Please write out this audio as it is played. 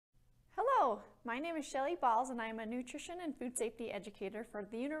my name is Shelley Balls and I am a nutrition and food safety educator for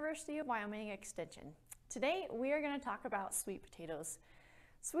the University of Wyoming Extension. Today we are going to talk about sweet potatoes.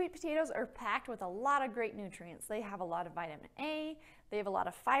 Sweet potatoes are packed with a lot of great nutrients. They have a lot of vitamin A, they have a lot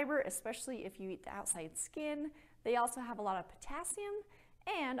of fiber, especially if you eat the outside skin. They also have a lot of potassium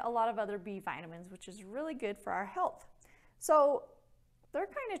and a lot of other B vitamins, which is really good for our health. So they're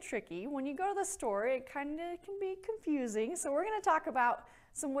kind of tricky. When you go to the store, it kind of can be confusing. So we're going to talk about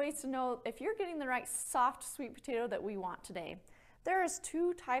some ways to know if you're getting the right soft sweet potato that we want today. There is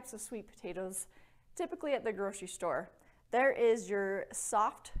two types of sweet potatoes typically at the grocery store. There is your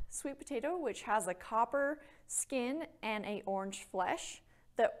soft sweet potato, which has a copper skin and a orange flesh.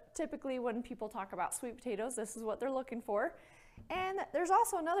 That typically when people talk about sweet potatoes, this is what they're looking for. And there's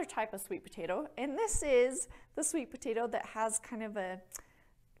also another type of sweet potato, and this is the sweet potato that has kind of a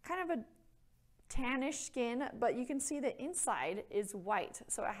tannish skin, but you can see the inside is white,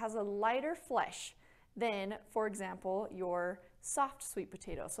 so it has a lighter flesh than, for example, your soft sweet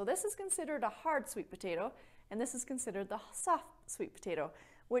potato. So this is considered a hard sweet potato, and this is considered the soft sweet potato,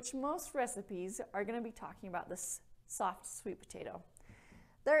 which most recipes are going to be talking about this soft sweet potato.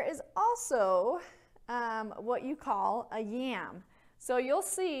 There is also what you call a yam. So you'll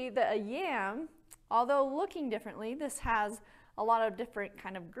see that a yam, although looking differently, this has a lot of different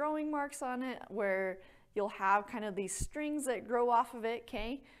kind of growing marks on it where you'll have kind of these strings that grow off of it,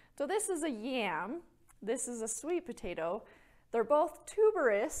 okay? So this is a yam, this is a sweet potato. They're both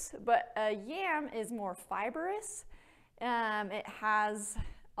tuberous, but a yam is more fibrous. It has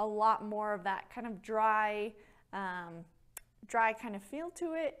a lot more of that kind of dry kind of feel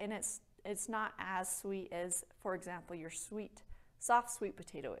to it, and it's not as sweet as, for example, your soft sweet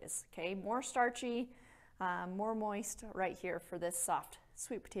potato is, okay? More starchy, more moist right here for this soft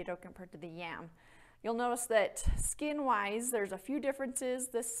sweet potato compared to the yam. You'll notice that skin-wise, there's a few differences.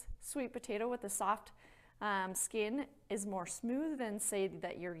 This sweet potato with the soft skin is more smooth than, say,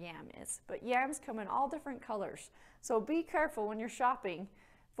 that your yam is. But yams come in all different colors. So be careful when you're shopping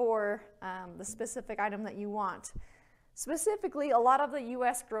for the specific item that you want. Specifically, a lot of the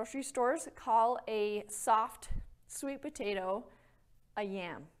U.S. grocery stores call a soft sweet potato a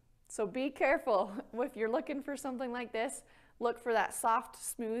yam. So be careful if you're looking for something like this. Look for that soft,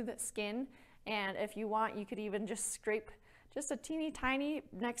 smooth skin, and if you want, you could even just scrape just a teeny tiny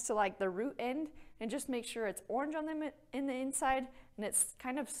next to like the root end and just make sure it's orange on them in the inside and it's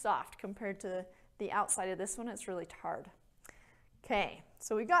kind of soft compared to the outside of this one. It's really hard. Okay,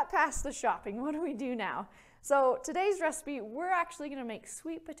 so we got past the shopping. What do we do now? So today's recipe, we're actually going to make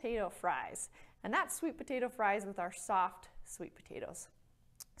sweet potato fries, and that's sweet potato fries with our soft sweet potatoes.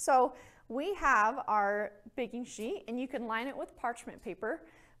 So we have our baking sheet, and you can line it with parchment paper,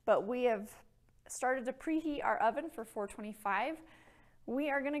 but we have started to preheat our oven for 425.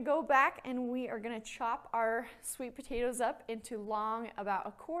 We are going to go back and we are going to chop our sweet potatoes up into long, about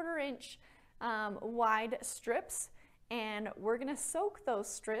a 1/4 inch wide strips, and we're going to soak those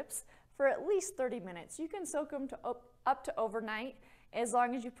strips for at least 30 minutes. You can soak them up to overnight as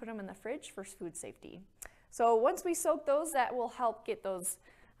long as you put them in the fridge for food safety. So once we soak those, that will help get those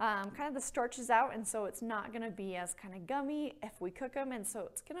kind of the starches out, and so it's not going to be as kind of gummy if we cook them, and so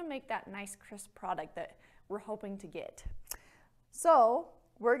it's going to make that nice crisp product that we're hoping to get. So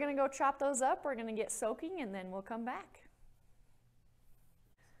we're going to go chop those up, we're going to get soaking, and then we'll come back.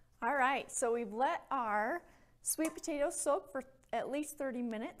 All right, so we've let our sweet potatoes soak for at least 30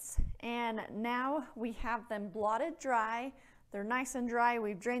 minutes, and now we have them blotted dry. They're nice and dry.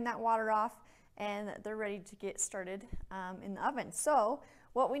 We've drained that water off, and they're ready to get started in the oven. So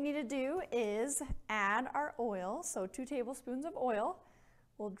what we need to do is add our oil, so 2 tablespoons of oil.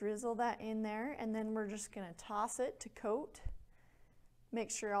 We'll drizzle that in there, and then we're just going to toss it to coat.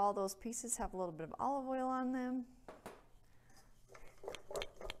 Make sure all those pieces have a little bit of olive oil on them.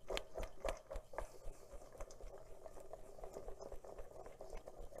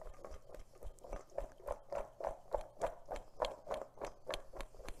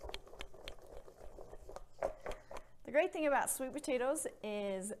 The great thing about sweet potatoes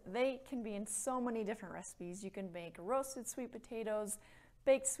is they can be in so many different recipes. You can make roasted sweet potatoes,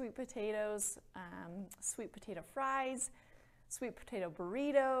 baked sweet potatoes, sweet potato fries, sweet potato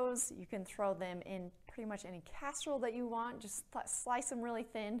burritos. You can throw them in pretty much any casserole that you want. Just slice them really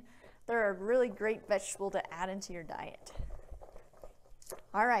thin. They're a really great vegetable to add into your diet.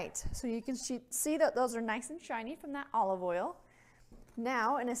 All right, so you can see that those are nice and shiny from that olive oil.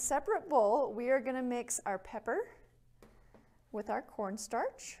 Now, in a separate bowl, we are going to mix our pepper with our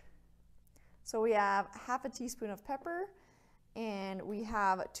cornstarch. So we have 1/2 teaspoon of pepper, and we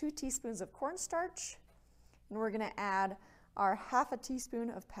have 2 teaspoons of cornstarch, and we're going to add our 1/2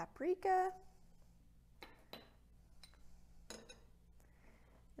 teaspoon of paprika,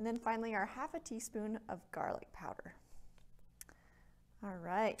 And then finally our half a teaspoon of garlic powder. All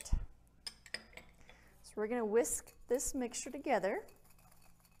right. So we're going to whisk this mixture together.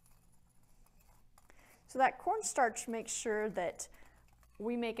 So that cornstarch makes sure that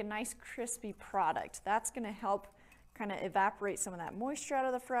we make a nice crispy product. That's going to help kind of evaporate some of that moisture out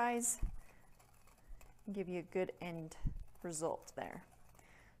of the fries and give you a good end result there.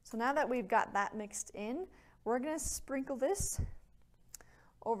 So now that we've got that mixed in, we're going to sprinkle this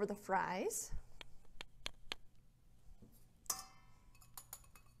over the fries.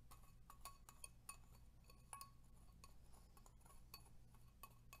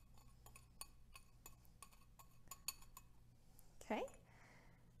 Okay.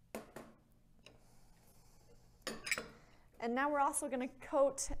 And now we're also going to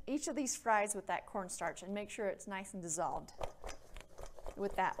coat each of these fries with that cornstarch and make sure it's nice and dissolved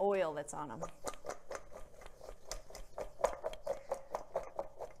with that oil that's on them.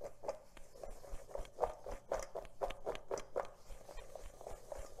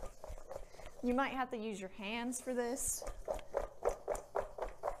 You might have to use your hands for this.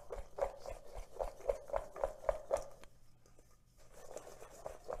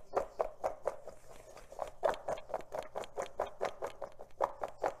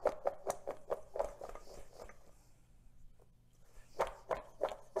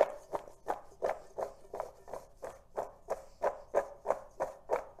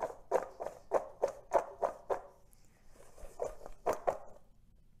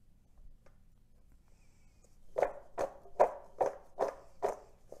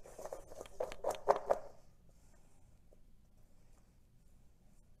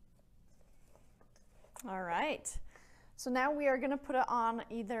 All right, so now we are going to put it on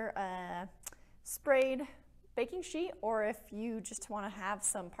either a sprayed baking sheet, or if you just want to have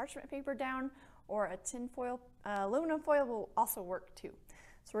some parchment paper down, or a tin foil, aluminum foil will also work too.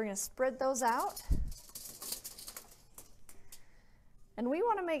 So we're going to spread those out. And we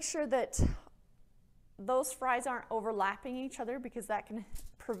want to make sure that those fries aren't overlapping each other because that can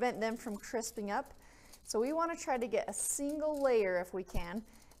prevent them from crisping up. So we want to try to get a single layer if we can.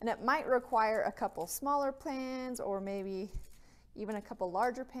 And it might require a couple smaller pans or maybe even a couple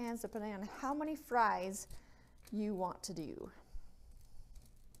larger pans depending on how many fries you want to do.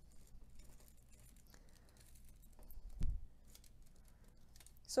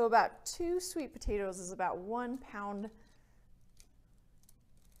 So about 2 sweet potatoes is about 1 pound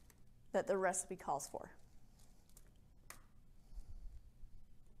that the recipe calls for.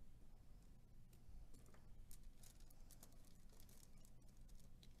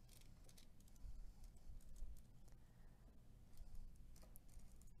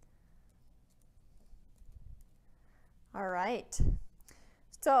 All right,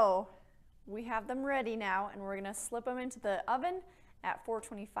 so we have them ready now, and we're gonna slip them into the oven at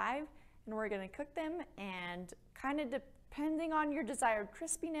 425, and we're gonna cook them, and kind of depending on your desired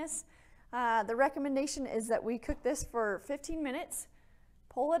crispiness, the recommendation is that we cook this for 15 minutes,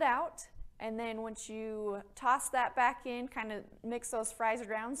 pull it out, and then once you toss that back in, kind of mix those fries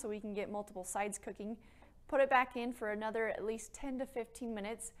around so we can get multiple sides cooking, put it back in for another at least 10 to 15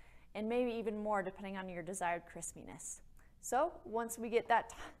 minutes, and maybe even more depending on your desired crispiness. So once we get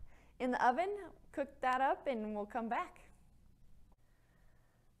that in the oven, cook that up and we'll come back.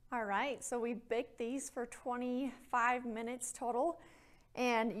 All right, so we baked these for 25 minutes total,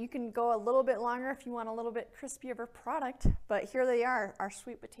 and you can go a little bit longer if you want a little bit crispier of a product, but here they are, our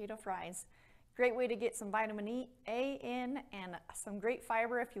sweet potato fries. Great way to get some vitamin A in and some great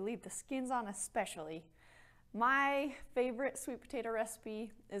fiber if you leave the skins on especially. My favorite sweet potato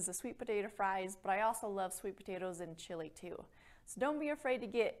recipe is the sweet potato fries, but I also love sweet potatoes in chili too. So don't be afraid to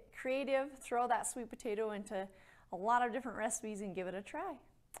get creative, throw that sweet potato into a lot of different recipes and give it a try.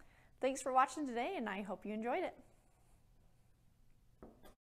 Thanks for watching today, and I hope you enjoyed it.